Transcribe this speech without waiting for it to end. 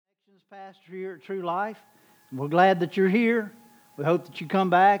Pastor here at True Life. We're glad that you're here. We hope that you come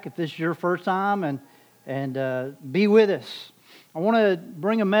back if this is your first time and be with us. I want to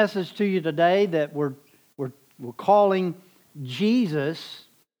bring a message to you today that we're calling Jesus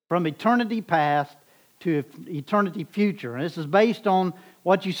from eternity past to eternity future. And this is based on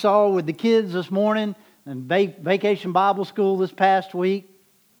what you saw with the kids this morning and Vacation Bible School this past week.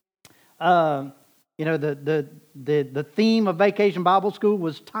 The theme of Vacation Bible School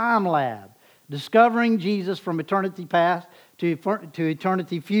was Time Lab, discovering Jesus from eternity past to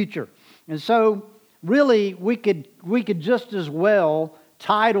eternity future. And so, really, we could just as well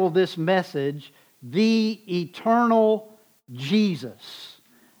title this message, The Eternal Jesus.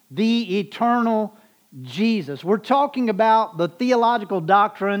 The Eternal Jesus. We're talking about the theological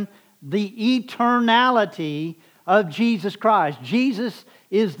doctrine, the eternality of Jesus Christ. Jesus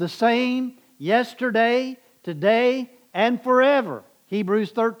is the same yesterday, today, and forever.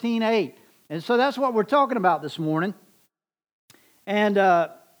 Hebrews 13:8. And so that's what we're talking about this morning. And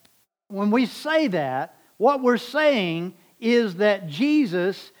when we say that, what we're saying is that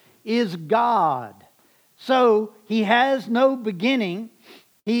Jesus is God. So He has no beginning.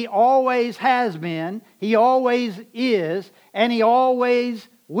 He always has been. He always is. And He always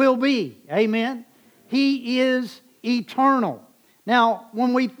will be. Amen? He is eternal. Now,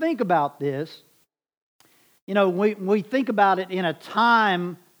 when we think about this, we think about it in a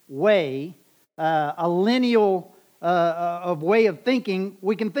time way, a lineal way of thinking.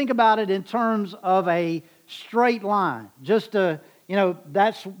 We can think about it in terms of a straight line.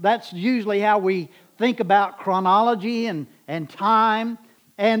 That's usually how we think about chronology and time.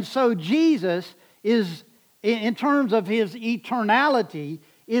 And so Jesus is, in terms of His eternality,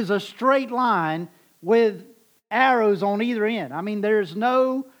 is a straight line with arrows on either end. I mean, there's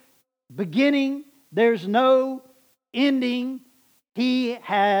no beginning, there's no ending. He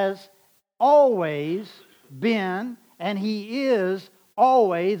has always been, and He is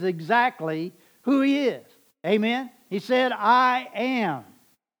always exactly who He is. Amen? He said, I am.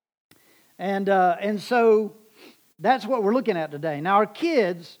 And so that's what we're looking at today. Now, our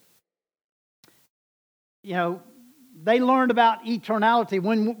kids, they learned about eternality.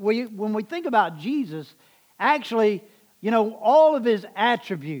 When we think about Jesus, actually, all of His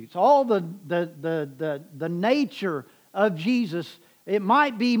attributes, all the nature of Jesus, it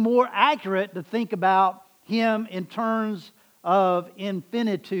might be more accurate to think about Him in terms of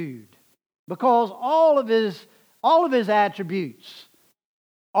infinitude, because all of His attributes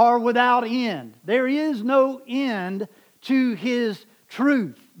are without end. There is no end to His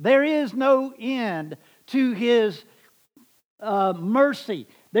truth. There is no end to His mercy.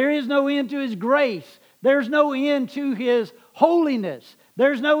 There is no end to His grace. There's no end to His holiness.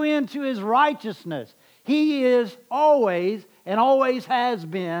 There's no end to His righteousness. He is always and always has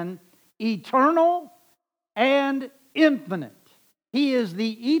been eternal and infinite. He is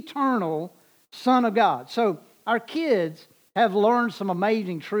the eternal Son of God. So our kids have learned some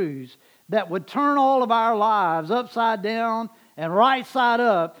amazing truths that would turn all of our lives upside down and right side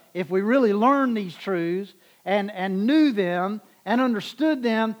up if we really learned these truths and knew them and understood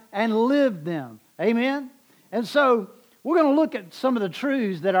them and lived them. Amen? And so we're going to look at some of the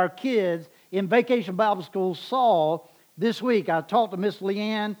truths that our kids in Vacation Bible School saw this week. I talked to Miss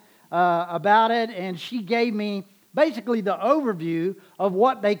Leanne about it, and she gave me basically the overview of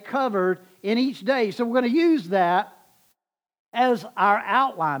what they covered in each day. So we're going to use that as our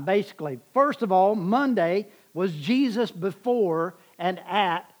outline, basically. First of all, Monday was Jesus before and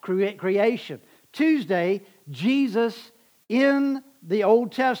at creation. Tuesday, Jesus in the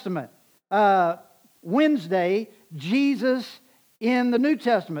Old Testament. Wednesday, Jesus in the New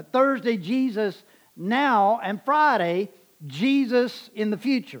Testament. Thursday, Jesus now. And Friday, Jesus in the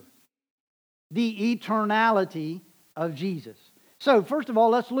future. The eternality of Jesus. So, first of all,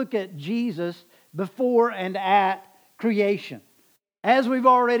 let's look at Jesus before and at creation. As we've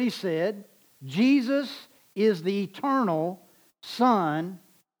already said, Jesus is the eternal Son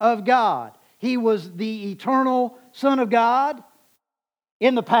of God. He was the eternal Son of God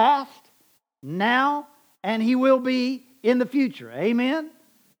in the past, now, and He will be in the future. Amen?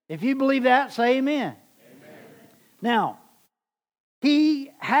 If you believe that, say amen. Amen. Now,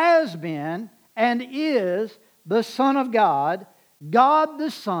 He has been and is the Son of God, God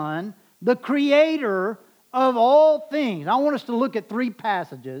the Son, the Creator of all things. I want us to look at three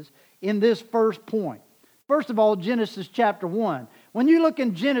passages in this first point. First of all, Genesis chapter 1. When you look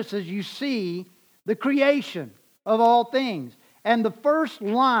in Genesis, you see the creation of all things. And the first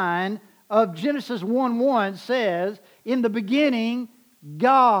line of Genesis 1:1 says, in the beginning,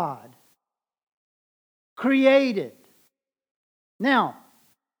 God created. Now,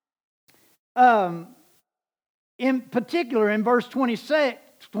 In particular, in verse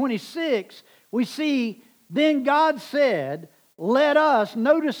 26, we see, then God said, let us,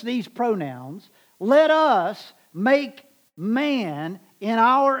 notice these pronouns, let us make man in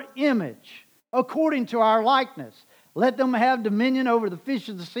our image, according to our likeness. Let them have dominion over the fish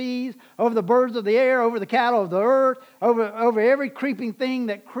of the seas, over the birds of the air, over the cattle of the earth, over every creeping thing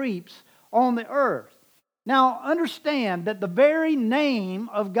that creeps on the earth. Now, understand that the very name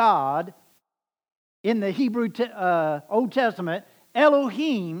of God in the Hebrew Old Testament,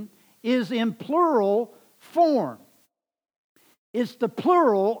 Elohim, is in plural form. It's the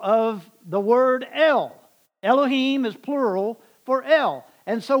plural of the word El. Elohim is plural for El.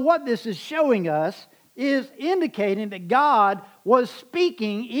 And so what this is showing us is indicating that God was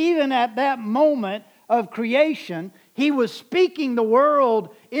speaking even at that moment of creation. He was speaking the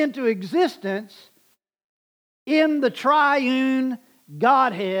world into existence in the triune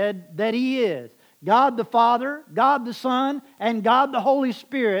Godhead that He is. God the Father, God the Son, and God the Holy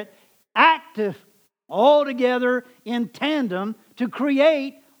Spirit active all together in tandem to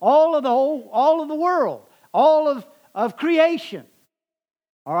create all of the world, all of creation.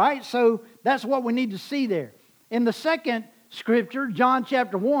 All right, so that's what we need to see there. In the second scripture, John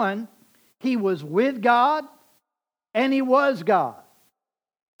chapter 1, He was with God and He was God.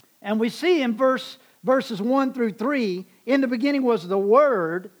 And we see in verses 1 through 3, in the beginning was the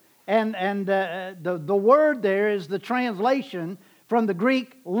Word, and the word there is the translation from the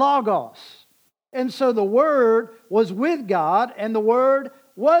Greek logos. And so the Word was with God, and the Word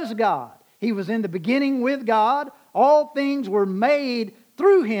was God. He was in the beginning with God. All things were made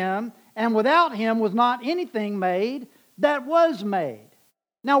through Him, and without Him was not anything made that was made.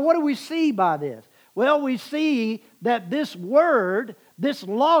 Now, what do we see by this? Well, we see that this word, this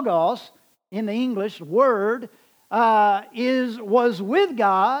logos, in the English word, was with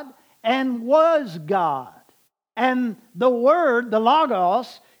God and was God. And the Word, the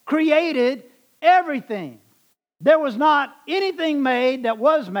logos, created everything. There was not anything made that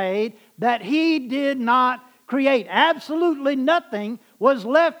was made that He did not create. Absolutely nothing was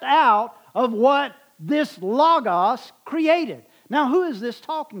left out of what this logos created. Now, who is this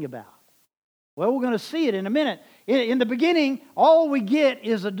talking about? Well, we're going to see it in a minute. In the beginning, all we get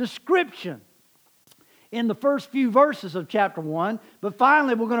is a description in the first few verses of chapter 1. But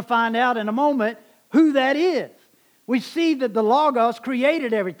finally, we're going to find out in a moment who that is. We see that the Logos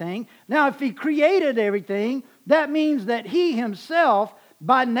created everything. Now, if He created everything, that means that He Himself,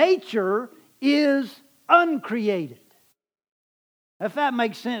 by nature, is uncreated. If that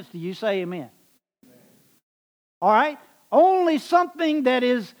makes sense to you, say amen. All right? Only something that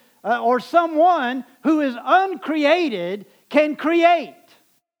is, or someone who is uncreated can create,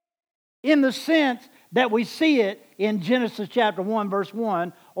 in the sense that we see it in Genesis chapter 1, verse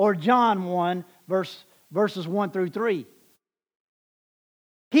 1, or John 1, verses 1 through 3.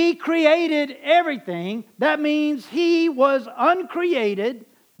 He created everything. That means He was uncreated,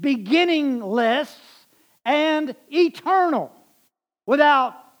 beginningless, and eternal,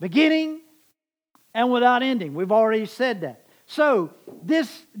 without beginning and without ending. We've already said that. So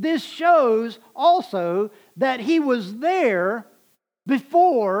this shows also that He was there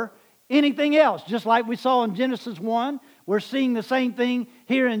before anything else. Just like we saw in Genesis 1, we're seeing the same thing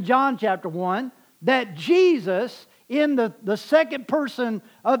here in John chapter 1, that Jesus, in the second person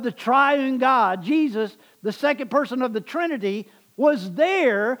of the triune God, Jesus, the second person of the Trinity, was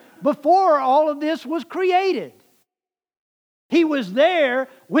there before all of this was created. He was there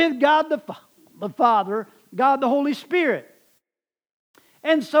with God the Father, God the Holy Spirit.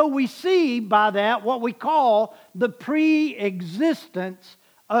 And so we see by that what we call the pre-existence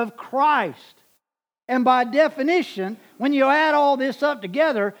of Christ. And by definition, when you add all this up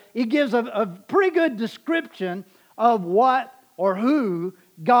together, it gives a pretty good description of what or who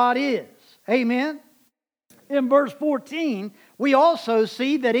God is. Amen? In verse 14, we also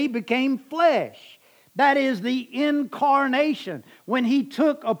see that He became flesh. That is the incarnation. When He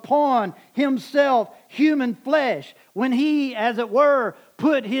took upon Himself human flesh. When He, as it were,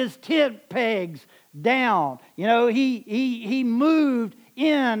 put His tent pegs down. You know, He moved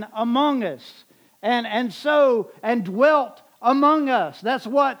in among us. And dwelt among us. That's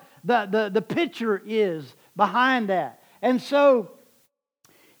what the picture is behind that. And so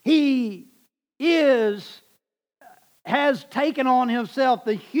He has taken on Himself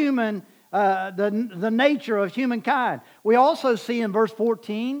the human, the nature of humankind. We also see in verse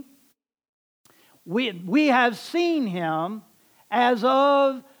 14, we have seen Him as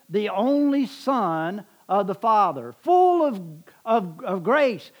of the only Son of the Father, full of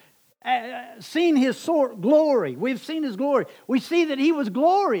grace. Seen His glory. We've seen His glory. We see that He was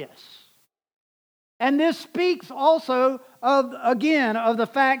glorious. And this speaks also of the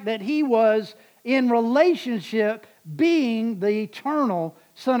fact that He was in relationship being the eternal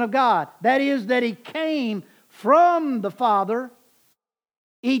Son of God. That is, that He came from the Father,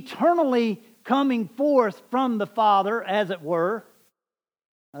 eternally coming forth from the Father, as it were.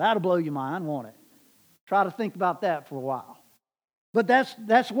 Now, that'll blow your mind, won't it? Try to think about that for a while. But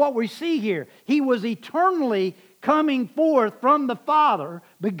that's what we see here. He was eternally coming forth from the Father,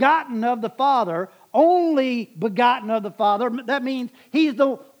 begotten of the Father, only begotten of the Father. That means He's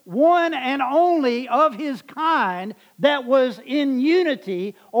the one and only of His kind that was in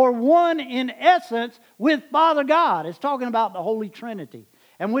unity, or one in essence, with Father God. It's talking about the Holy Trinity.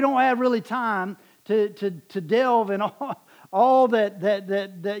 And we don't have really time to delve in all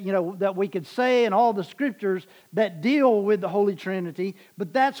that we could say, and all the scriptures that deal with the Holy Trinity,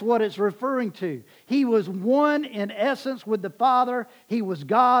 but that's what it's referring to. He was one in essence with the Father. He was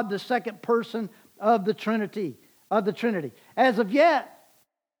God, the second person of the Trinity. As of yet,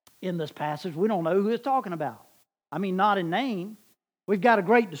 in this passage, we don't know who it's talking about. I mean, not in name. We've got a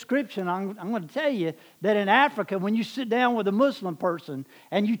great description. I'm going to tell you that in Africa, when you sit down with a Muslim person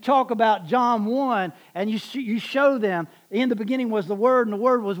and you talk about John 1 and you show them, in the beginning was the Word, and the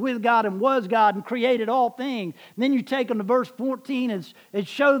Word was with God and was God and created all things. And then you take them to verse 14 and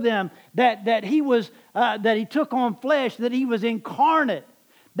show them that He was that He took on flesh, that He was incarnate,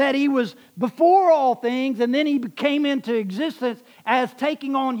 that He was before all things, and then He came into existence as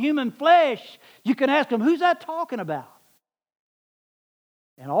taking on human flesh. You can ask them, who's that talking about?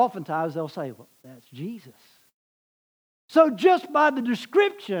 And oftentimes they'll say, well, that's Jesus. So just by the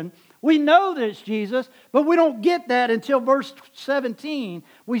description, we know that it's Jesus, but we don't get that until verse 17.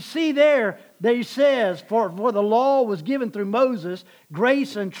 We see there that He says, for the law was given through Moses,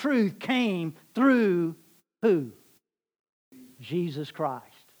 grace and truth came through who? Jesus Christ.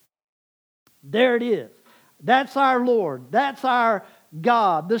 There it is. That's our Lord. That's our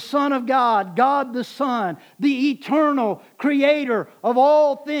God, the Son of God, God the Son, the eternal Creator of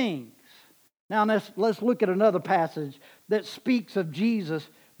all things. Now let's look at another passage that speaks of Jesus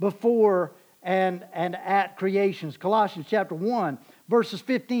before and at creations. Colossians chapter 1, verses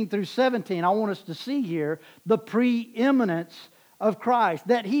 15 through 17. I want us to see here the preeminence of Christ,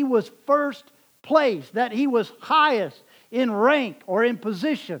 that He was first place, that He was highest in rank or in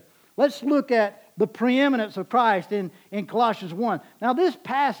position. Let's look at the preeminence of Christ in Colossians 1. Now this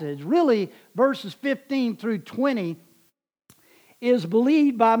passage, really verses 15 through 20, is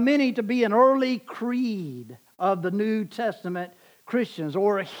believed by many to be an early creed of the New Testament Christians,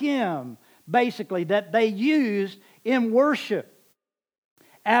 or a hymn, basically, that they used in worship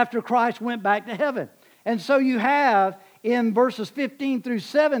after Christ went back to heaven. And so you have in verses 15 through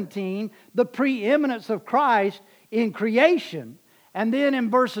 17 the preeminence of Christ in creation. And then in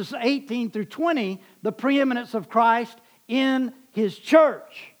verses 18 through 20, the preeminence of Christ in His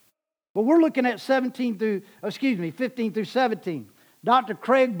church. But we're looking at 15 through 17. Dr.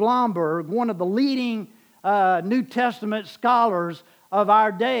 Craig Blomberg, one of the leading New Testament scholars of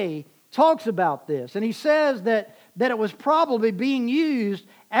our day, talks about this. And he says that it was probably being used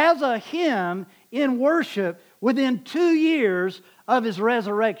as a hymn in worship within 2 years of His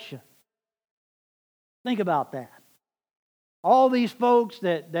resurrection. Think about that. All these folks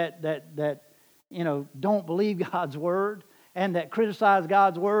that don't believe God's Word, and that criticize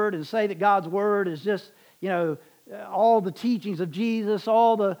God's Word and say that God's Word is just, all the teachings of Jesus,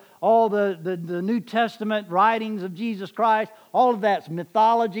 all the New Testament writings of Jesus Christ, all of that's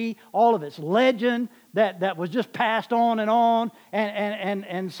mythology, all of it's legend that was just passed on,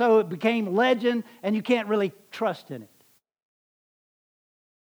 and so it became legend, and you can't really trust in it.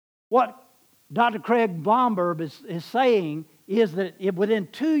 What Dr. Craig Blomberg is saying is that within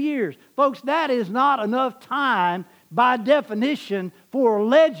 2 years, folks, that is not enough time by definition for a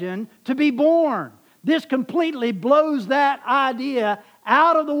legend to be born. This completely blows that idea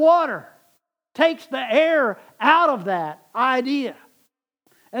out of the water, takes the air out of that idea.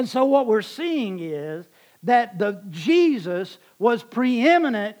 And so what we're seeing is that Jesus was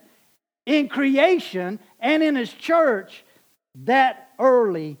preeminent in creation and in His church that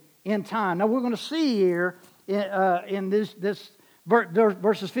early in time. Now we're going to see here in this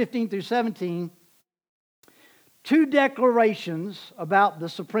verses 15 through 17 two declarations about the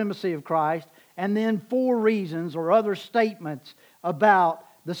supremacy of Christ, and then 4 reasons or other statements about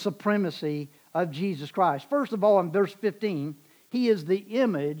the supremacy of Jesus Christ. First of all, in verse 15, He is the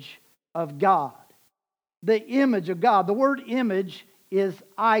image of God. The image of God. The word image is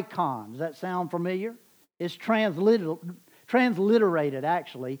icon. Does that sound familiar? It's transliterated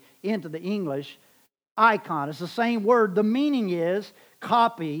actually into the English icon. It's the same word. The meaning is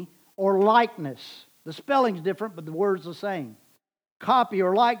copy or likeness. The spelling's different, but the word's the same. Copy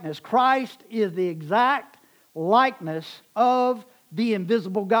or likeness. Christ is the exact likeness of the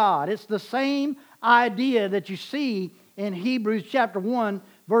invisible God. It's the same idea that you see in Hebrews chapter 1,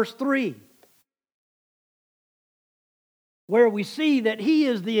 verse 3, where we see that He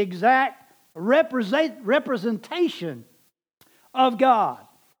is the exact representation of God.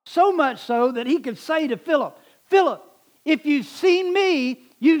 So much so that He could say to Philip, Philip, if you've seen me,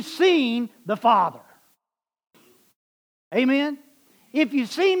 you've seen the Father. Amen? If you've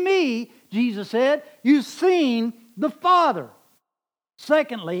seen me, Jesus said, you've seen the Father.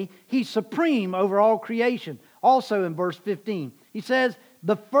 Secondly, He's supreme over all creation. Also in verse 15, He says,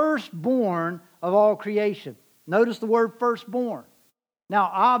 the firstborn of all creation. Notice the word firstborn. Now,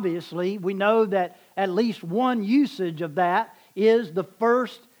 obviously, we know that at least one usage of that is the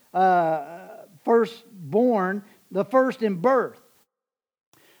firstborn, the first in birth.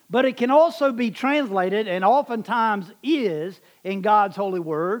 But it can also be translated, and oftentimes is in God's holy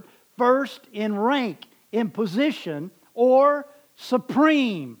word, first in rank, in position, or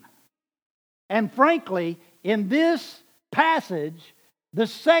supreme. And frankly, in this passage, the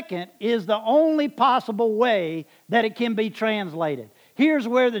second is the only possible way that it can be translated. Here's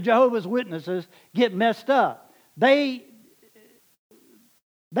where the Jehovah's Witnesses get messed up. They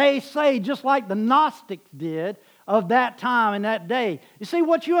say, just like the Gnostics did of that time and that day. You see,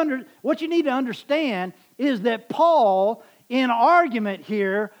 what you need to understand is that Paul, in argument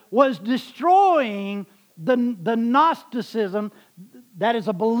here, was destroying the Gnosticism, that is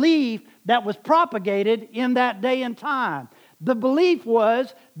a belief that was propagated in that day and time. The belief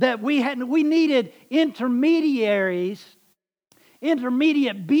was that we needed intermediate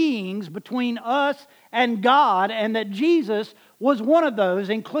beings between us and God, and that Jesus was one of those,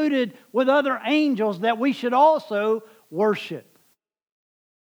 included with other angels, that we should also worship.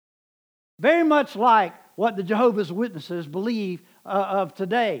 Very much like what the Jehovah's Witnesses believe of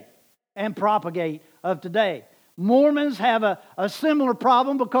today and propagate of today. Mormons have a similar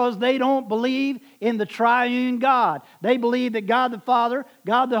problem because they don't believe in the triune God. They believe that God the Father,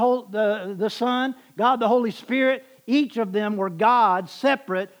 God the Son, God the Holy Spirit, each of them were God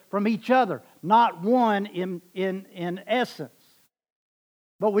separate from each other, not one in essence.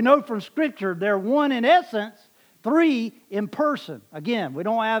 But we know from Scripture they're one in essence, three in person. Again, we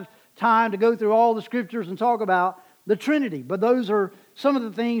don't have time to go through all the Scriptures and talk about the Trinity, but those are some of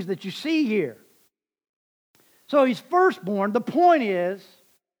the things that you see here. So He's firstborn. The point is,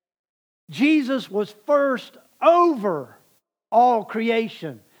 Jesus was first over all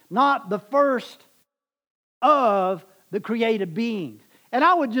creation, not the first of the created beings. And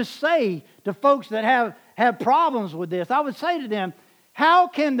I would just say to folks that have problems with this, I would say to them, how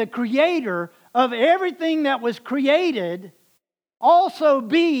can the Creator of everything that was created also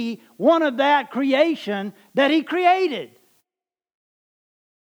be one of that creation that He created?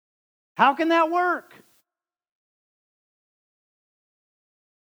 How can that work?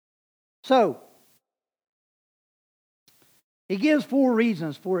 So, He gives 4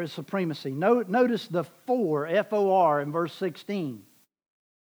 reasons for His supremacy. Notice the 4, F-O-R, in verse 16.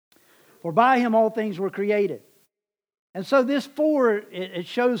 For by Him all things were created. And so this 4, it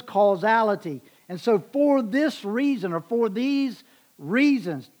shows causality. And so for this reason, or for these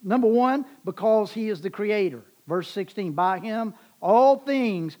reasons, number 1, because He is the Creator. Verse 16, by Him all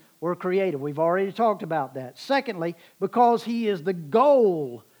things were created. We've already talked about that. Secondly, because He is the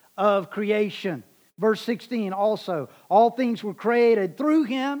goal of creation. Verse 16 also, all things were created through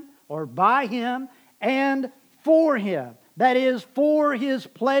Him, or by Him, and for Him. That is, for His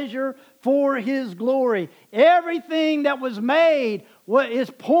pleasure, for His glory. Everything that was made is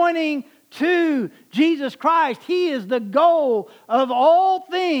pointing to Jesus Christ. He is the goal of all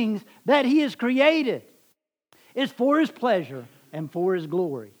things that He has created. It's for His pleasure and for His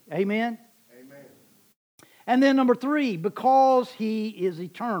glory. Amen? Amen. And then number 3, because He is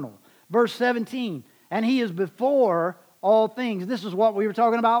eternal. Verse 17, and He is before all things. This is what we were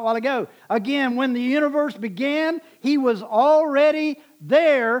talking about a while ago. Again, when the universe began, He was already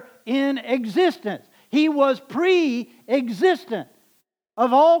there in existence. He was pre-existent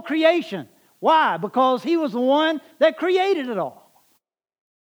of all creation. Why? Because He was the one that created it all.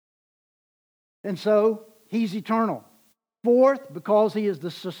 And so, He's eternal. 4th, because He is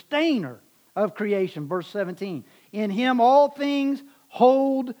the sustainer of creation. Verse 17. In Him all things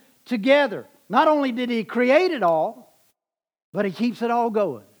hold together. Not only did He create it all, but He keeps it all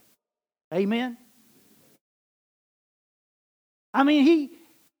going. Amen? I mean,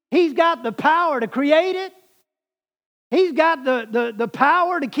 He's got the power to create it. He's got the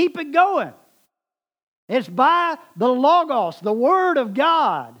power to keep it going. It's by the Logos, the Word of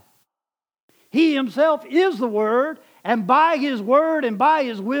God. He Himself is the Word, and by His Word and by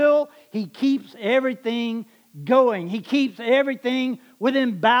His will, He keeps everything going. He keeps everything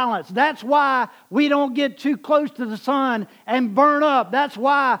within balance. That's why we don't get too close to the sun and burn up. That's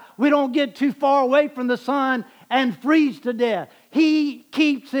why we don't get too far away from the sun and freeze to death. He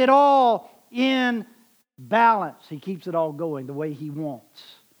keeps it all in balance. He keeps it all going the way He wants.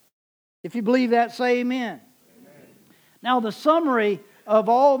 If you believe that, say amen. Now, the summary of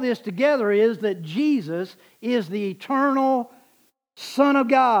all this together is that Jesus is the eternal Son of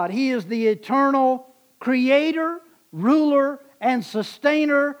God. He is the eternal Creator, ruler, and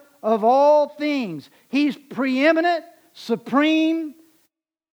sustainer of all things. He's preeminent, supreme,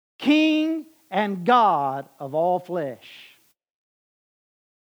 King, and God of all flesh.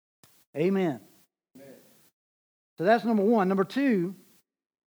 Amen. So that's number one. Number two,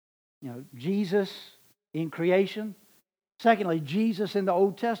 Jesus in creation. Secondly, Jesus in the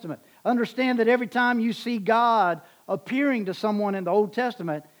Old Testament. Understand that every time you see God appearing to someone in the Old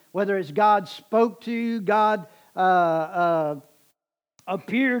Testament, whether it's God spoke to, God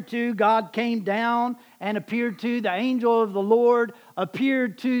appeared to, God came down and appeared to, the angel of the Lord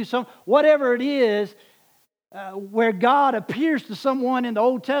appeared to whatever it is, where God appears to someone in the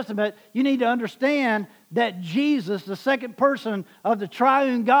Old Testament, you need to understand that Jesus, the second person of the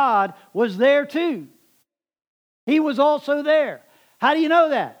triune God, was there too. He was also there. How do you know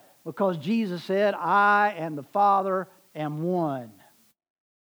that? Because Jesus said, I and the Father am one.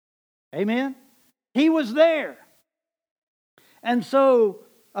 Amen? He was there. And so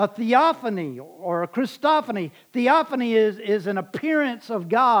a theophany or a Christophany. Theophany is an appearance of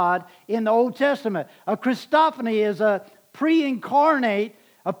God in the Old Testament. A Christophany is a pre-incarnate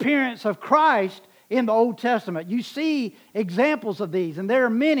appearance of Christ in the Old Testament. You see examples of these, and there are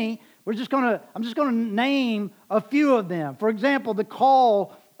many. I'm just going to name a few of them. For example, the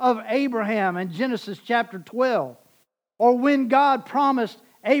call of Abraham in Genesis chapter 12, or when God promised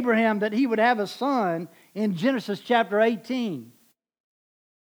Abraham that he would have a son in Genesis chapter 18.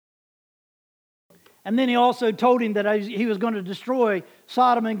 And then He also told him that He was going to destroy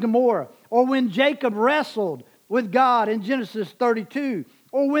Sodom and Gomorrah. Or when Jacob wrestled with God in Genesis 32.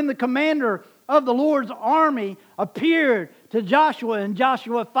 Or when the commander of the Lord's army appeared to Joshua in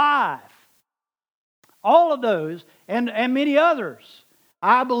Joshua 5. All of those and many others,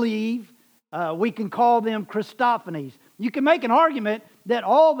 I believe we can call them Christophanies. You can make an argument that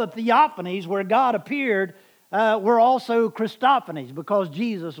all the theophanies where God appeared were also Christophanies because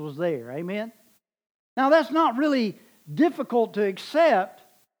Jesus was there. Amen? Now, that's not really difficult to accept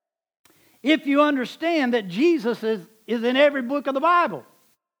if you understand that Jesus is in every book of the Bible.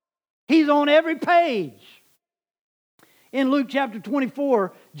 He's on every page. In Luke chapter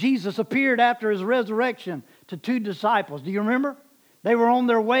 24, Jesus appeared after His resurrection to two disciples. Do you remember? They were on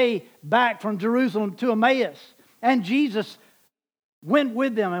their way back from Jerusalem to Emmaus. And Jesus went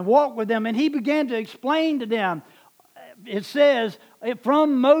with them and walked with them. And He began to explain to them, it says,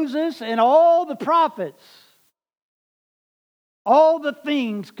 from Moses and all the prophets, all the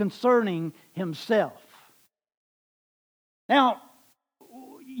things concerning Himself. Now,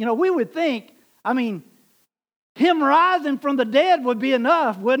 we would think, Him rising from the dead would be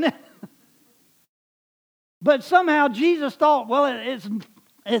enough, wouldn't it? But somehow Jesus thought, well,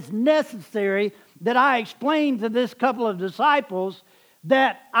 it's necessary that I explain to this couple of disciples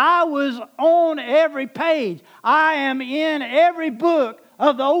that I was on every page. I am in every book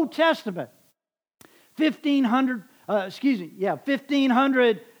of the Old Testament. 1,500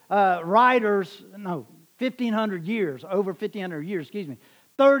 years, over 1,500 years,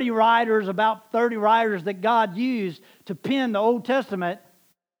 30 writers, about 30 writers that God used to pen the Old Testament,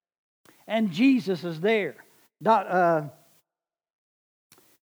 and Jesus is there.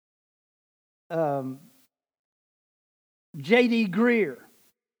 J.D. Greer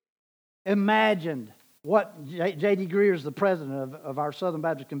imagined what J.D. Greer is the president of our Southern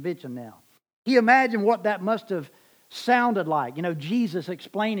Baptist Convention now. He imagined what that must have sounded like. Jesus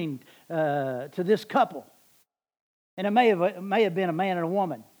explaining to this couple. And it may have been a man and a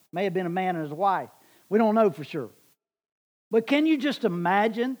woman. May have been a man and his wife. We don't know for sure. But can you just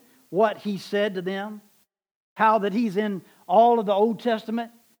imagine what he said to them? How that he's in all of the Old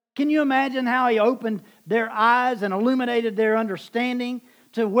Testament? Can you imagine how he opened their eyes and illuminated their understanding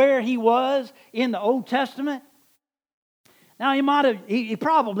to where he was in the Old Testament? Now he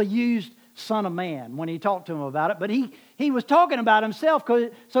probably used Son of Man when he talked to him about it, but he was talking about himself,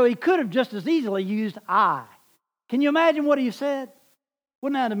 so he could have just as easily used I. Can you imagine what he said?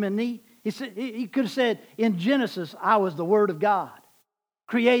 Wouldn't that have been neat? He could have said, in Genesis, I was the Word of God,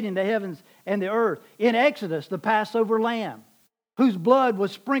 creating the heavens and the earth. In Exodus, the Passover lamb. whose blood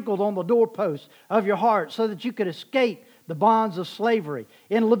was sprinkled on the doorposts of your heart so that you could escape the bonds of slavery.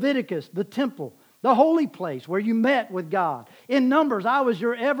 In Leviticus, the temple, the holy place where you met with God. In Numbers, I was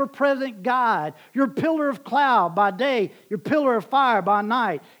your ever-present guide, your pillar of cloud by day, your pillar of fire by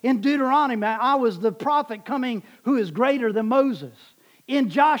night. In Deuteronomy, I was the prophet coming who is greater than Moses. In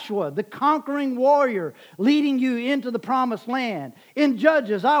Joshua, the conquering warrior leading you into the promised land. In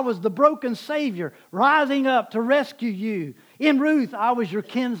Judges, I was the broken Savior rising up to rescue you. In Ruth, I was your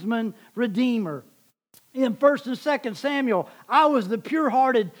kinsman redeemer. In 1st and 2nd Samuel, I was the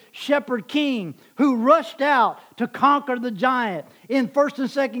pure-hearted shepherd king who rushed out to conquer the giant. In 1st and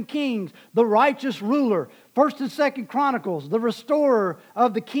 2nd Kings, the righteous ruler. 1st and 2nd Chronicles, the restorer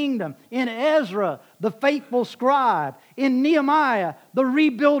of the kingdom. In Ezra, the faithful scribe. In Nehemiah, the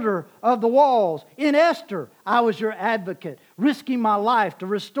rebuilder of the walls. In Esther, I was your advocate, risking my life to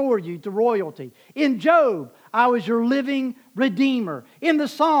restore you to royalty. In Job, I was your living redeemer. In the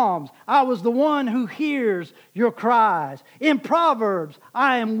Psalms, I was the one who hears your cries. In Proverbs,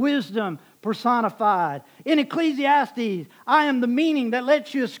 I am wisdom personified. In Ecclesiastes, I am the meaning that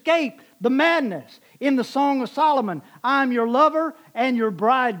lets you escape the madness. In the Song of Solomon, I am your lover and your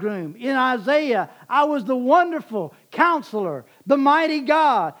bridegroom. In Isaiah, I was the wonderful counselor, the mighty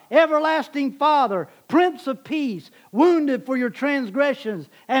God, everlasting Father, Prince of Peace, wounded for your transgressions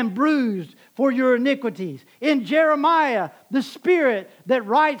and bruised for your iniquities. In Jeremiah, the Spirit that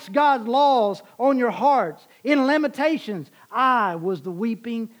writes God's laws on your hearts. In Lamentations, I was the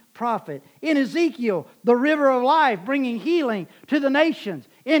weeping prophet. In Ezekiel, the river of life bringing healing to the nations.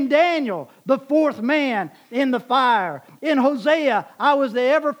 In Daniel, the fourth man in the fire. In Hosea, I was the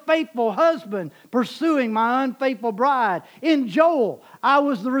ever faithful husband pursuing my unfaithful bride. In Joel, I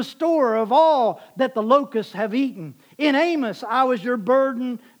was the restorer of all that the locusts have eaten. In Amos, I was your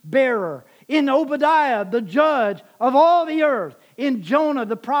burden bearer. In Obadiah, the judge of all the earth. In Jonah,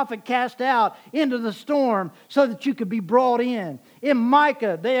 the prophet cast out into the storm so that you could be brought in. In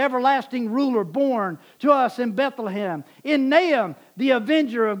Micah, the everlasting ruler born to us in Bethlehem. In Nahum, the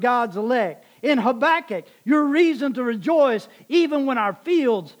avenger of God's elect. In Habakkuk, your reason to rejoice even when our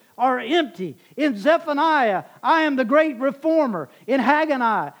fields are empty. In Zephaniah, I am the great reformer. In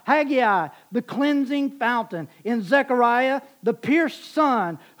Haggai, the cleansing fountain. In Zechariah, the pierced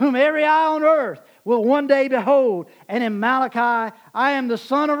son, whom every eye on earth will one day behold. And in Malachi, I am the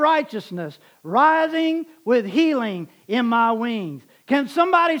Son of righteousness, rising with healing in my wings. Can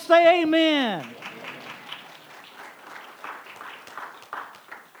somebody say amen?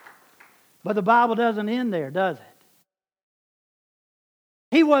 But the Bible doesn't end there, does it?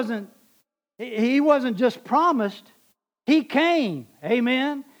 He wasn't just promised, He came.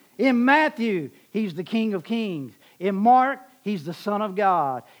 Amen? In Matthew, He's the King of Kings. In Mark, He's the Son of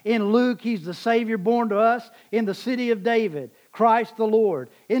God. In Luke, He's the Savior born to us in the city of David, Christ the Lord.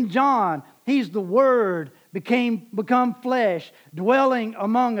 In John, He's the Word become flesh, dwelling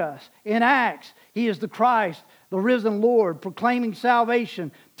among us. In Acts, He is the Christ, the risen Lord, proclaiming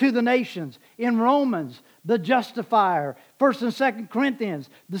salvation to the nations. In Romans, the justifier. 1st and 2nd Corinthians,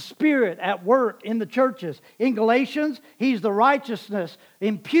 the Spirit at work in the churches. In Galatians, He's the righteousness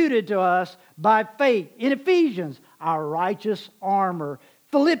imputed to us by faith. In Ephesians, our righteous armor.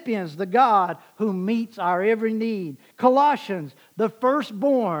 Philippians, the God who meets our every need. Colossians, the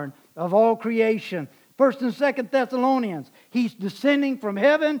firstborn of all creation. 1st and 2nd Thessalonians, He's descending from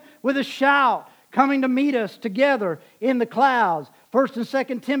heaven with a shout, coming to meet us together in the clouds. 1st and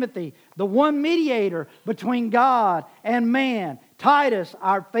 2nd Timothy, the one mediator between God and man. Titus,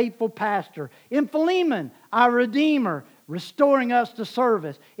 our faithful pastor. In Philemon, our Redeemer, restoring us to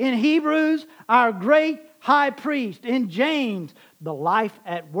service. In Hebrews, our great high priest. In James, the life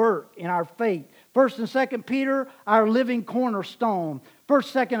at work in our faith. 1st and 2nd Peter, our living cornerstone.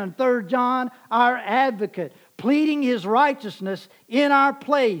 1st, 2nd, and 3rd John, our advocate, pleading His righteousness in our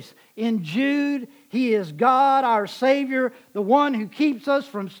place. In Jude, He is God, our Savior, the one who keeps us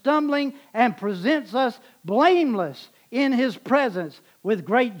from stumbling and presents us blameless in His presence with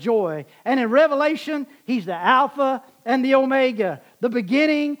great joy. And in Revelation, He's the Alpha and the Omega, the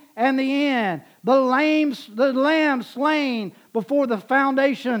beginning and the end, the Lamb slain before the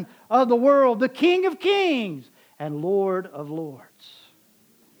foundation of the world, the King of kings and Lord of lords.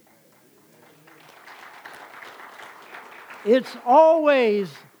 It's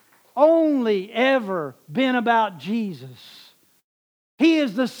always, only ever been about Jesus. He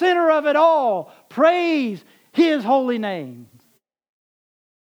is the center of it all. Praise His holy name.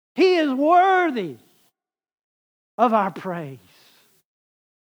 He is worthy of our praise.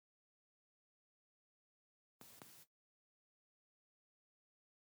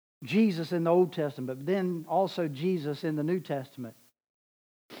 Jesus in the Old Testament, but then also Jesus in the New Testament.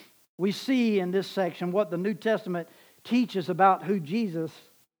 We see in this section what the New Testament teaches about who Jesus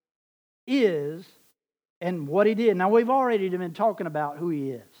is and what He did. Now, we've already been talking about who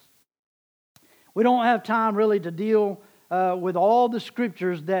He is. We don't have time really to deal with all the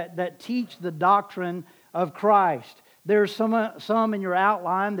scriptures that teach the doctrine of Christ. There's some in your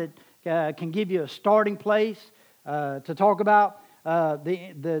outline that can give you a starting place to talk about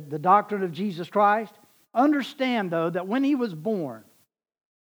the doctrine of Jesus Christ. Understand, though, that when He was born,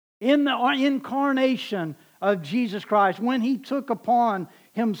 in the incarnation of Jesus Christ, when He took upon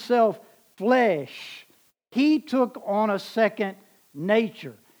Himself flesh, He took on a second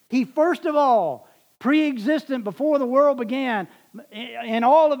nature. He, first of all, pre-existent before the world began, in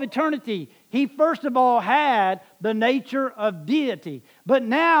all of eternity, He first of all had the nature of deity. But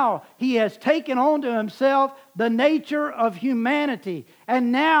now He has taken on to Himself the nature of humanity.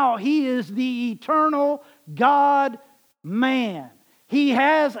 And now He is the eternal God-man. He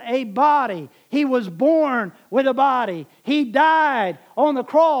has a body. He was born with a body. He died on the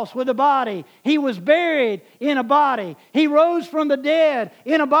cross with a body. He was buried in a body. He rose from the dead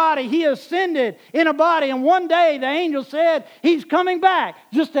in a body. He ascended in a body. And one day the angel said, He's coming back,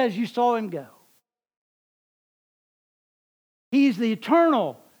 just as you saw Him go. He's the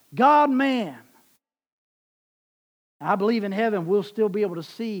eternal God-man. I believe in heaven we'll still be able to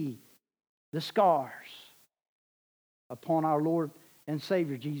see the scars upon our Lord and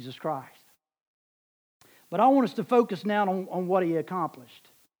Savior Jesus Christ. But I want us to focus now on what He accomplished.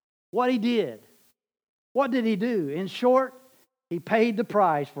 What He did. What did He do? In short, He paid the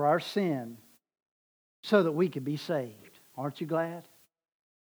price for our sin so that we could be saved. Aren't you glad?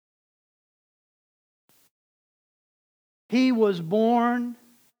 He was born,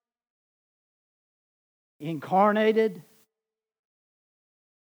 incarnated,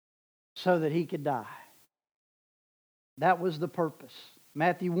 so that He could die. That was the purpose.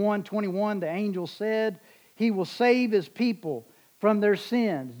 Matthew 1:21, the angel said, He will save His people from their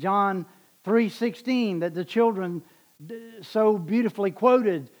sins. John 3:16, that the children so beautifully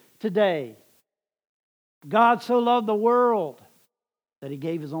quoted today. God so loved the world that He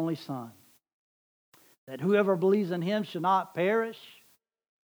gave His only Son, that whoever believes in Him shall not perish,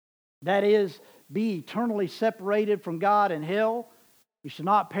 that is, be eternally separated from God in hell. We shall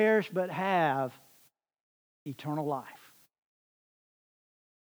not perish but have eternal life.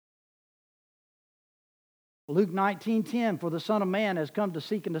 Luke 19:10, for the Son of Man has come to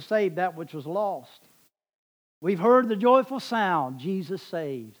seek and to save that which was lost. We've heard the joyful sound, Jesus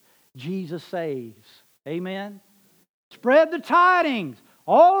saves. Jesus saves. Amen. Spread the tidings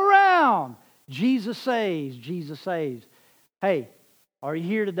all around. Jesus saves. Jesus saves. Hey, are you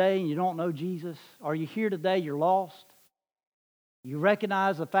here today and you don't know Jesus? Are you here today, you're lost? You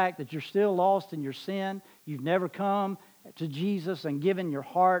recognize the fact that you're still lost in your sin. You've never come to Jesus and given your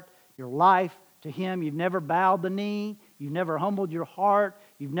heart, your life to Him. You've never bowed the knee. You've never humbled your heart.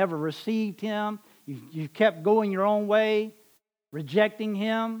 You've never received Him. You've kept going your own way, rejecting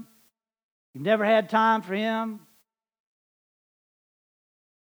Him. You've never had time for Him.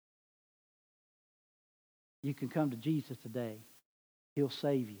 You can come to Jesus today. He'll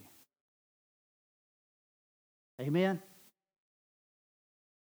save you. Amen?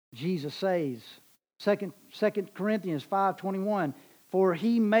 Jesus saves. 2 Corinthians 5:21, for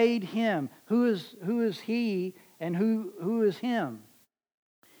He made Him. Who is He and who is Him?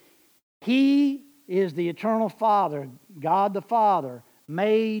 He is the eternal Father, God the Father,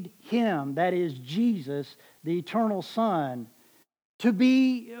 made Him, that is Jesus, the eternal Son, to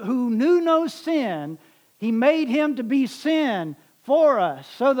be, who knew no sin. He made Him to be sin for us,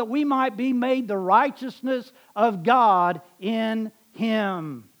 so that we might be made the righteousness of God in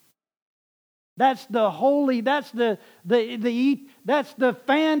Him. That's the holy, that's the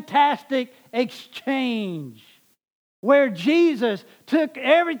fantastic exchange, where Jesus took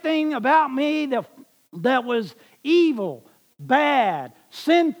everything about me that was evil, bad,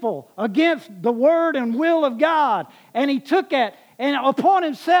 sinful, against the Word and will of God, and He took it and upon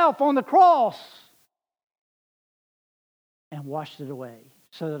Himself on the cross and washed it away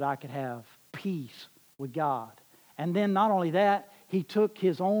so that I could have peace with God. And then not only that, He took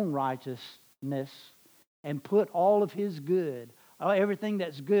His own righteousness and put all of His good, everything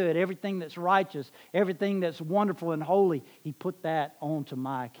that's good, everything that's righteous, everything that's wonderful and holy, He put that onto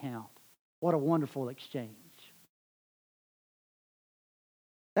my account. What a wonderful exchange.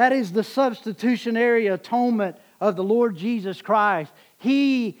 That is the substitutionary atonement of the Lord Jesus Christ.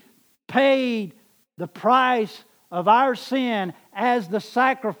 He paid the price of our sin as the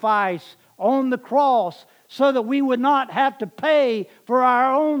sacrifice on the cross, so that we would not have to pay for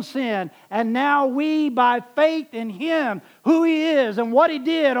our own sin. And now we, by faith in Him, who He is and what He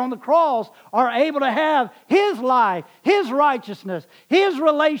did on the cross, are able to have His life, His righteousness, His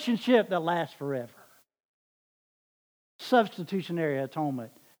relationship that lasts forever. Substitutionary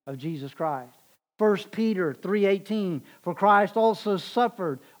atonement of Jesus Christ. 1 Peter 3:18, for Christ also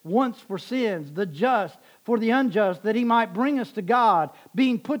suffered once for sins, the just for the unjust, that He might bring us to God,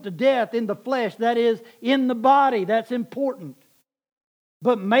 being put to death in the flesh, that is, in the body, that's important,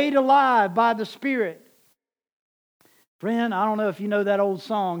 but made alive by the Spirit. Friend, I don't know if you know that old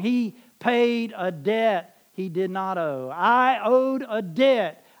song, He paid a debt He did not owe. I owed a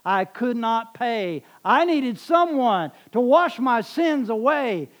debt I could not pay. I needed someone to wash my sins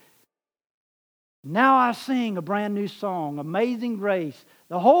away. Now I sing a brand new song, Amazing Grace.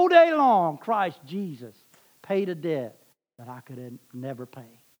 The whole day long, Christ Jesus paid a debt that I could never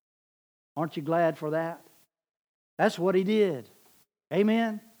pay. Aren't you glad for that? That's what He did.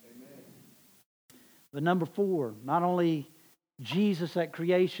 Amen? Amen. But number 4, not only Jesus at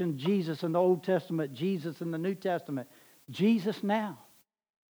creation, Jesus in the Old Testament, Jesus in the New Testament, Jesus now.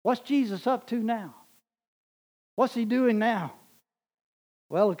 What's Jesus up to now? What's He doing now?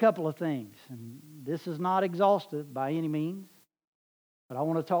 Well, a couple of things. And this is not exhaustive by any means, but I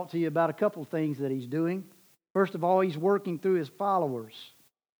want to talk to you about a couple of things that He's doing. First of all, He's working through His followers,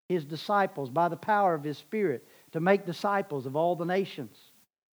 His disciples, by the power of His Spirit, to make disciples of all the nations.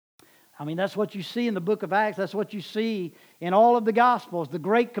 I mean, that's what you see in the book of Acts. That's what you see in all of the Gospels. The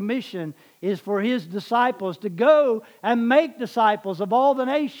Great Commission is for His disciples to go and make disciples of all the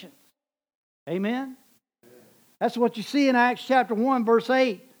nations. Amen? That's what you see in Acts chapter 1, verse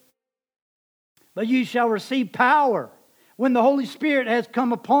 8. But you shall receive power when the Holy Spirit has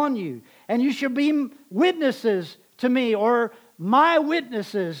come upon you, and you shall be witnesses to me, or my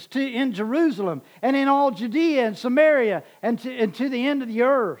witnesses in Jerusalem and in all Judea and Samaria and to the end of the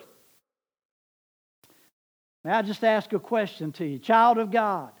earth. May I just ask a question to you? Child of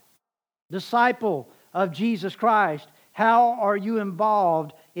God, disciple of Jesus Christ, how are you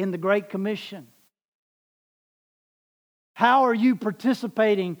involved in the Great Commission? How are you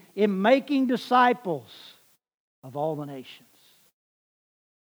participating in making disciples of all the nations?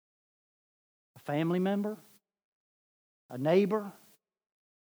 A family member? A neighbor?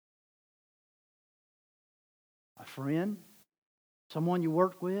 A friend? Someone you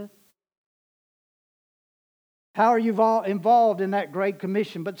work with? How are you involved in that Great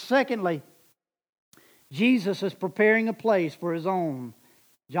Commission? But secondly, Jesus is preparing a place for His own.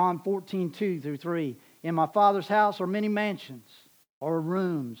 John 14:2-3. In my Father's house are many mansions or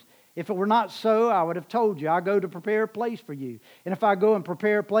rooms. If it were not so, I would have told you, I go to prepare a place for you. And if I go and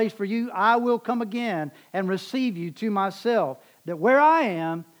prepare a place for you, I will come again and receive you to myself, that where I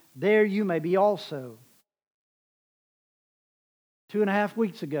am, there you may be also. 2.5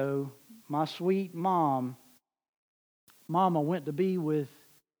 weeks ago, my sweet Mama went to be with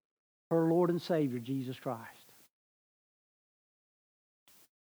her Lord and Savior, Jesus Christ.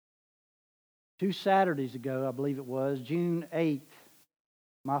 2 Saturdays ago, I believe it was, June 8th,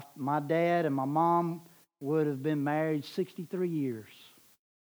 my dad and my mom would have been married 63 years.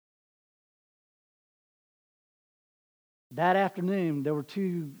 That afternoon, there were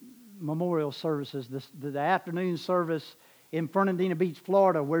 2 memorial services. The afternoon service in Fernandina Beach,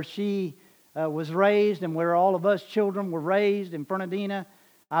 Florida, where she was raised and where all of us children were raised in Fernandina.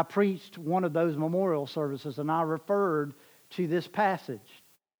 I preached one of those memorial services, and I referred to this passage.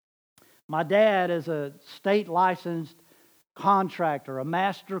 My dad is a state licensed contractor, a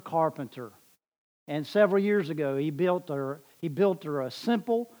master carpenter. And several years ago, he built her a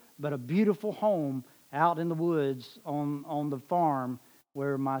simple but a beautiful home out in the woods on the farm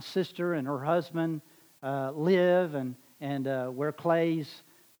where my sister and her husband live, and where Clay's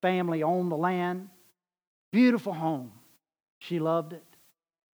family owned the land. Beautiful home. She loved it.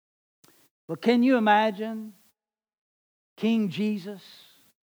 But can you imagine King Jesus,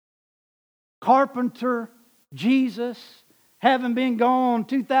 Carpenter Jesus, having been gone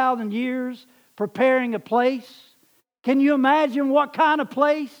 2,000 years, preparing a place? Can you imagine what kind of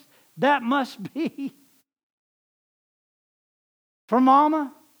place that must be for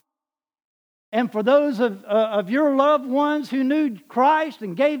Mama? And for those of your loved ones who knew Christ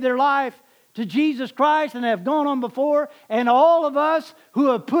and gave their life to Jesus Christ and have gone on before, and all of us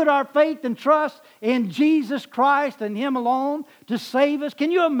who have put our faith and trust in Jesus Christ and Him alone to save us.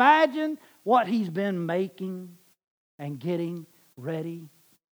 Can you imagine what He's been making and getting ready,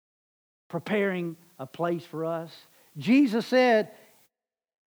 preparing a place for us? Jesus said,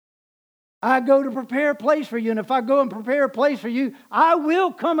 I go to prepare a place for you, and if I go and prepare a place for you, I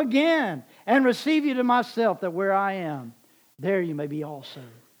will come again, and receive you to myself, that where I am, there you may be also.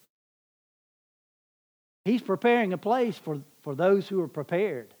 He's preparing a place for those who are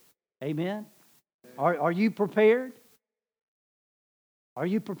prepared. Amen? Are you prepared? Are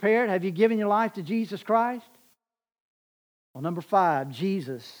you prepared? Have you given your life to Jesus Christ? Well, number 5,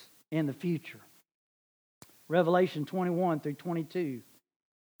 Jesus in the future. Revelation 21 through 22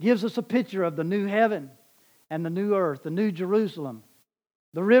 gives us a picture of the new heaven and the new earth, the new Jerusalem,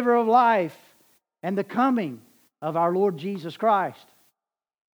 the river of life, and the coming of our Lord Jesus Christ.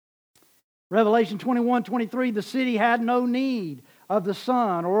 Revelation 21:23, the city had no need of the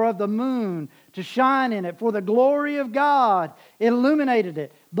sun or of the moon to shine in it, for the glory of God illuminated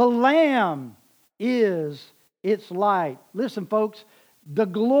it. The Lamb is its light. Listen, folks, the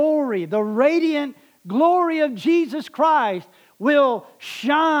glory, the radiant glory of Jesus Christ will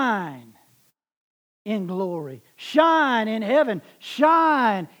shine in glory, shine in heaven,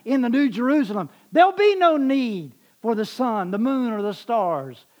 shine in the New Jerusalem. There'll be no need for the sun, the moon, or the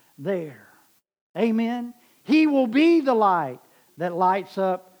stars there. Amen? He will be the light that lights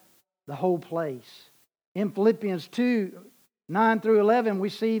up the whole place. In Philippians 2:9 through 11, we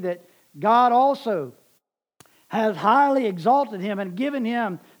see that God also has highly exalted Him and given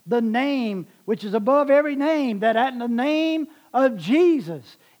Him the name which is above every name, that at the name of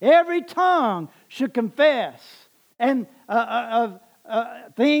Jesus every tongue should confess, and of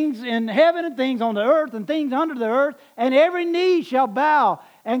things in heaven and things on the earth and things under the earth, and every knee shall bow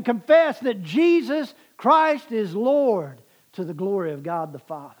and confess that Jesus Christ is Lord, to the glory of God the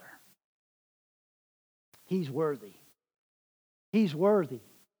Father. He's worthy. He's worthy.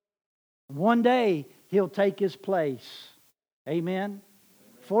 One day He'll take His place. Amen.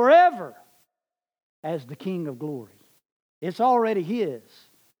 Forever as the King of glory. It's already His.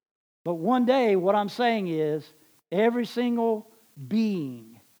 But one day, what I'm saying is, every single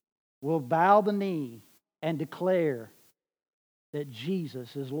being will bow the knee and declare that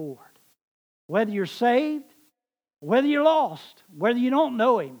Jesus is Lord. Whether you're saved, whether you're lost, whether you don't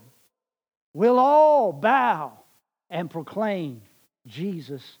know Him, we'll all bow and proclaim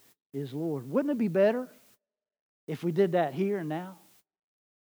Jesus is Lord. Wouldn't it be better if we did that here and now?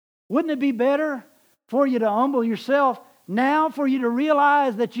 Wouldn't it be better for you to humble yourself now, for you to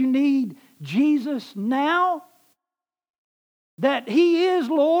realize that you need Jesus now? That He is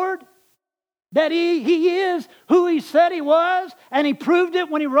Lord? That He is who He said He was, and He proved it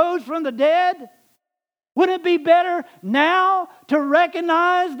when He rose from the dead? Wouldn't it be better now to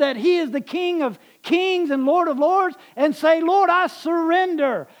recognize that He is the King of kings and Lord of lords, and say, Lord, I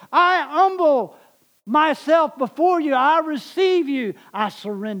surrender. I humble myself before you. I receive you. I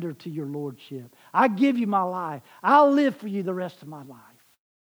surrender to your Lordship. I give you my life. I'll live for you the rest of my life.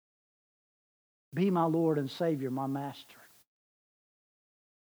 Be my Lord and Savior, my Master.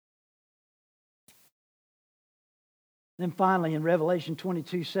 Then finally, in Revelation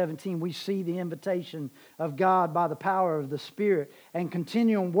 22:17, we see the invitation of God by the power of the Spirit and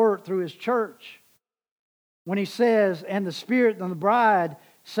continuing work through His church. When He says, and the Spirit and the bride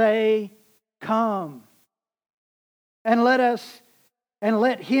say, come. And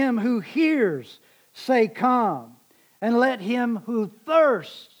let him who hears say, come. And let him who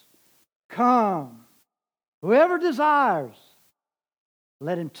thirsts come. Whoever desires,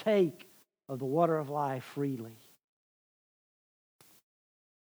 let him take of the water of life freely.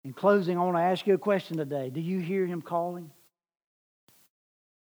 In closing, I want to ask you a question today. Do you hear Him calling?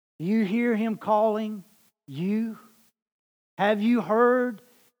 Do you hear Him calling you? Have you heard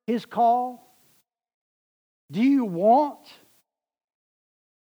His call? Do you want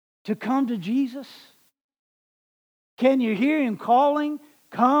to come to Jesus? Can you hear Him calling?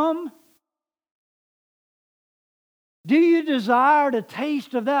 Come. Do you desire to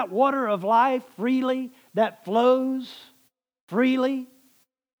taste of that water of life freely, that flows freely?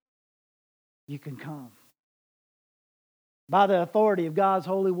 You can come. By the authority of God's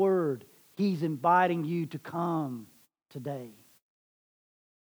holy word, He's inviting you to come today.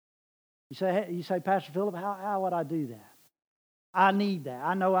 You say, Pastor Philip, how would I do that? I need that.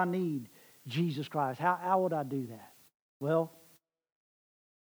 I know I need Jesus Christ. How would I do that? Well,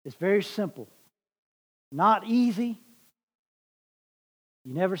 it's very simple. Not easy.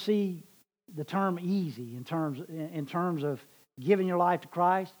 You never see the term easy in terms of giving your life to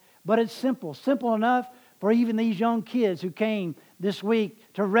Christ. But it's simple. Simple enough for even these young kids who came this week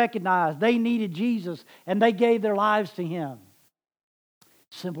to recognize they needed Jesus and they gave their lives to Him.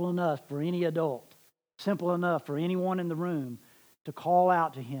 Simple enough for any adult. Simple enough for anyone in the room to call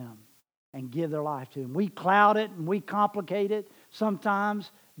out to Him and give their life to Him. We cloud it and we complicate it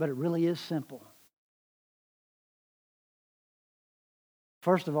sometimes, but it really is simple.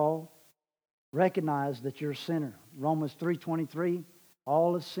 First of all, recognize that you're a sinner. Romans 3:23,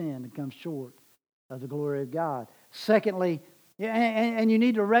 all have sinned and come short of the glory of God. Secondly, and you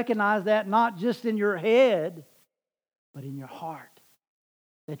need to recognize that not just in your head, but in your heart,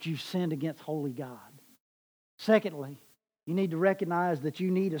 that you've sinned against holy God. Secondly, you need to recognize that you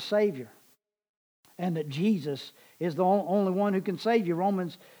need a Savior and that Jesus is the only one who can save you.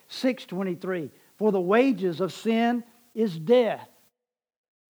 Romans 6:23, for the wages of sin is death.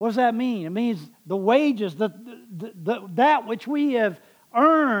 What does that mean? It means the wages, that which we have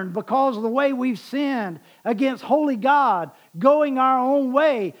earned because of the way we've sinned against holy God, going our own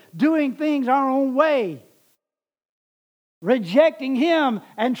way, doing things our own way, rejecting Him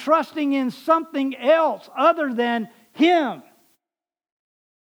and trusting in something else other than Him.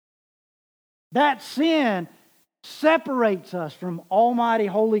 That sin separates us from Almighty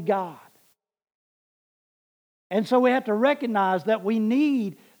Holy God. And so we have to recognize that we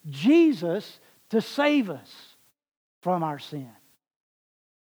need Jesus to save us from our sin.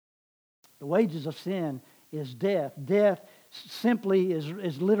 The wages of sin is death. Death simply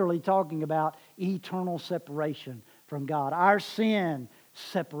is literally talking about eternal separation from God. Our sin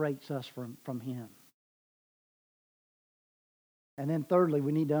separates us from Him. And then thirdly,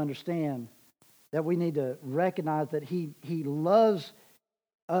 we need to understand that we need to recognize that He loves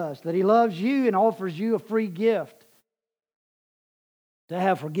us, that He loves you and offers you a free gift to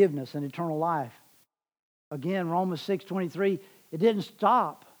have forgiveness and eternal life. Again, Romans 6:23, it didn't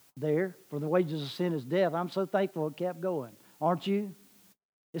stop there, for the wages of sin is death. I'm so thankful it kept going, aren't you?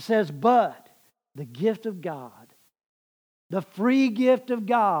 It says, but the gift of God, the free gift of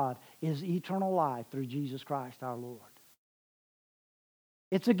God is eternal life through Jesus Christ our Lord.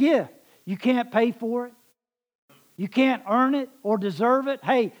 It's a gift. You can't pay for it. You can't earn it or deserve it.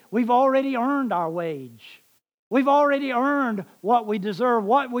 Hey, we've already earned our wage. We've already earned what we deserve.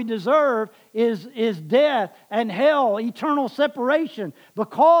 What we deserve is death and hell, eternal separation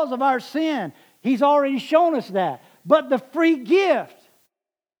because of our sin. He's already shown us that. But the free gift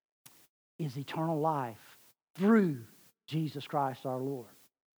is eternal life through Jesus Christ our Lord.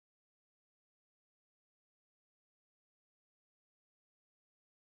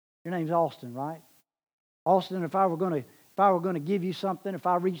 Your name's Austin, right? Austin, if I were going to give you something, if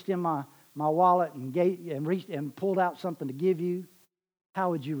I reached in my wallet and pulled out something to give you,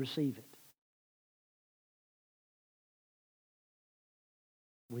 how would you receive it?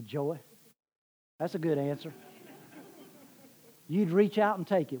 With joy? That's a good answer. You'd reach out and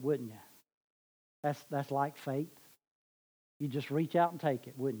take it, wouldn't you? That's like faith. You'd just reach out and take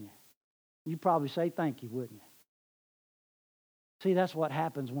it, wouldn't you? You'd probably say thank you, wouldn't you? See, that's what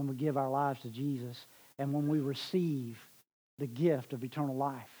happens when we give our lives to Jesus and when we receive the gift of eternal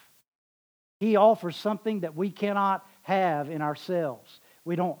life. He offers something that we cannot have in ourselves.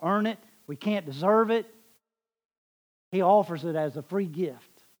 We don't earn it. We can't deserve it. He offers it as a free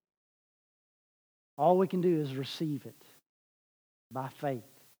gift. All we can do is receive it by faith.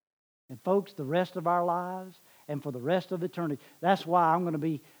 And folks, the rest of our lives and for the rest of eternity, that's why I'm going to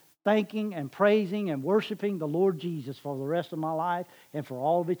be thanking and praising and worshiping the Lord Jesus for the rest of my life and for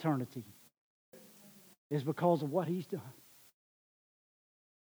all of eternity. Is because of what He's done.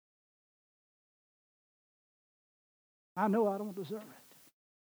 I know I don't deserve it,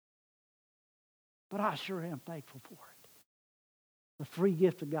 but I sure am thankful for it. The free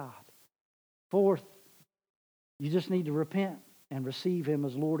gift of God. Fourth, you just need to repent and receive Him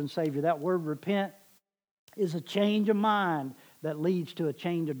as Lord and Savior. That word repent is a change of mind that leads to a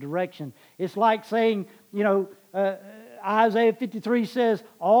change of direction. It's like saying, Isaiah 53 says,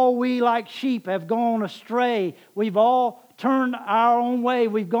 all we like sheep have gone astray. We've all turned our own way.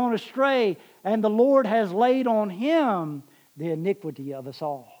 We've gone astray. And the Lord has laid on Him the iniquity of us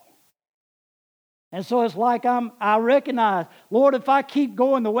all. And so it's like I recognize, Lord, if I keep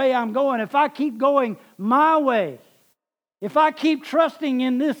going the way I'm going, if I keep going my way, if I keep trusting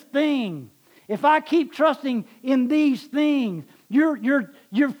in this thing, if I keep trusting in these things, you're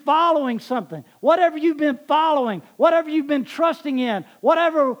following something. Whatever you've been following, whatever you've been trusting in,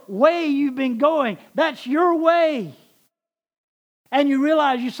 whatever way you've been going, that's your way. And you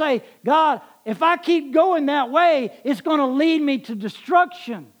realize, you say, God, if I keep going that way, it's going to lead me to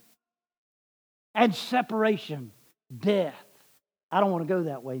destruction and separation, death. I don't want to go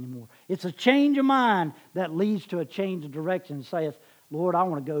that way anymore. It's a change of mind that leads to a change of direction and says, Lord, I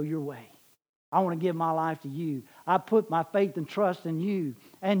want to go your way. I want to give my life to you. I put my faith and trust in you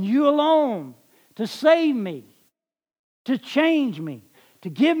and you alone to save me, to change me, to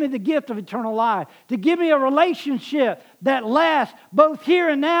give me the gift of eternal life, to give me a relationship that lasts both here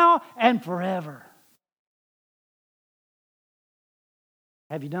and now and forever.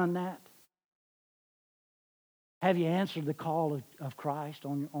 Have you done that? Have you answered the call of Christ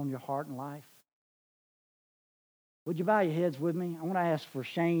on your heart and life? Would you bow your heads with me? I want to ask for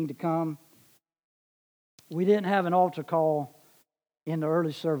Shane to come. We didn't have an altar call in the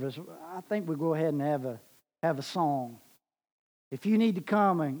early service. I think we'll go ahead and have a song. If you need to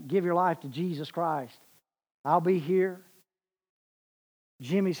come and give your life to Jesus Christ, I'll be here.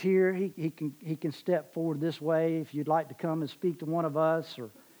 Jimmy's here. He can step forward this way if you'd like to come and speak to one of us,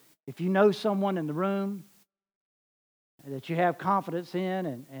 or if you know someone in the room that you have confidence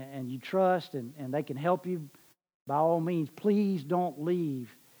in and you trust and they can help you, by all means, please don't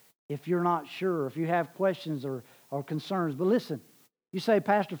leave if you're not sure, if you have questions or concerns. But listen, you say,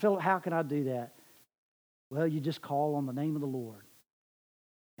 Pastor Philip, how can I do that? Well, you just call on the name of the Lord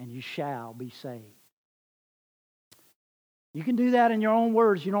and you shall be saved. You can do that in your own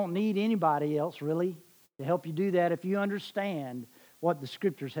words. You don't need anybody else really to help you do that if you understand what the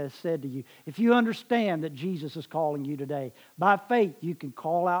Scriptures has said to you. If you understand that Jesus is calling you today, by faith you can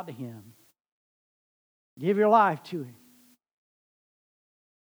call out to Him. Give your life to Him.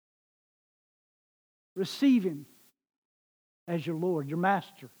 Receive Him as your Lord, your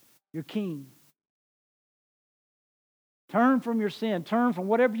Master, your King. Turn from your sin. Turn from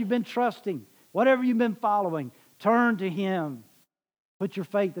whatever you've been trusting, whatever you've been following. Turn to Him. Put your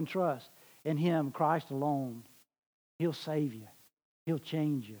faith and trust in Him, Christ alone. He'll save you. He'll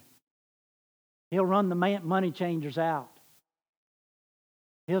change you. He'll run the money changers out.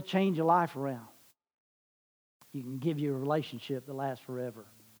 He'll change your life around. He can give you a relationship that lasts forever.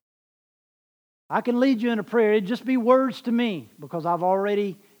 I can lead you in a prayer. It'd just be words to me because I've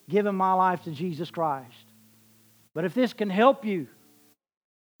already given my life to Jesus Christ. But if this can help you,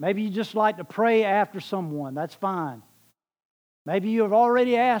 maybe you just like to pray after someone, that's fine. Maybe you have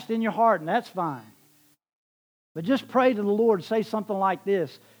already asked in your heart, and that's fine. But just pray to the Lord. Say something like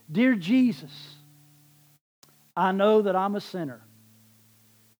this: Dear Jesus, I know that I'm a sinner.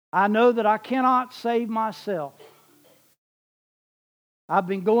 I know that I cannot save myself. I've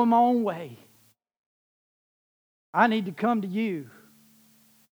been going my own way. I need to come to you.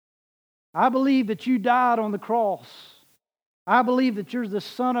 I believe that you died on the cross. I believe that you're the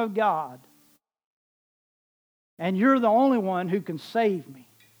Son of God. And you're the only one who can save me.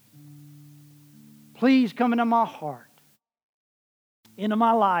 Please come into my heart, into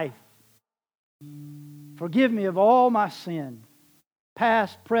my life. Forgive me of all my sin,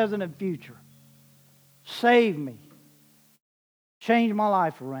 past, present, and future. Save me. Change my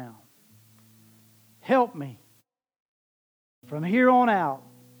life around. Help me from here on out.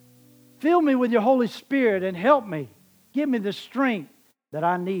 Fill me with your Holy Spirit and help me. Give me the strength that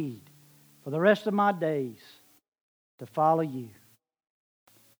I need for the rest of my days to follow you.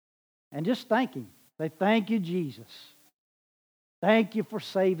 And just thank Him. Say, thank you, Jesus. Thank you for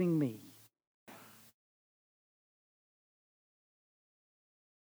saving me.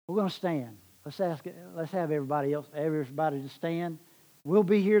 We're going to stand. Let's have everybody to stand. We'll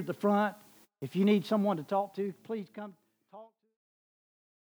be here at the front. If you need someone to talk to, please come talk.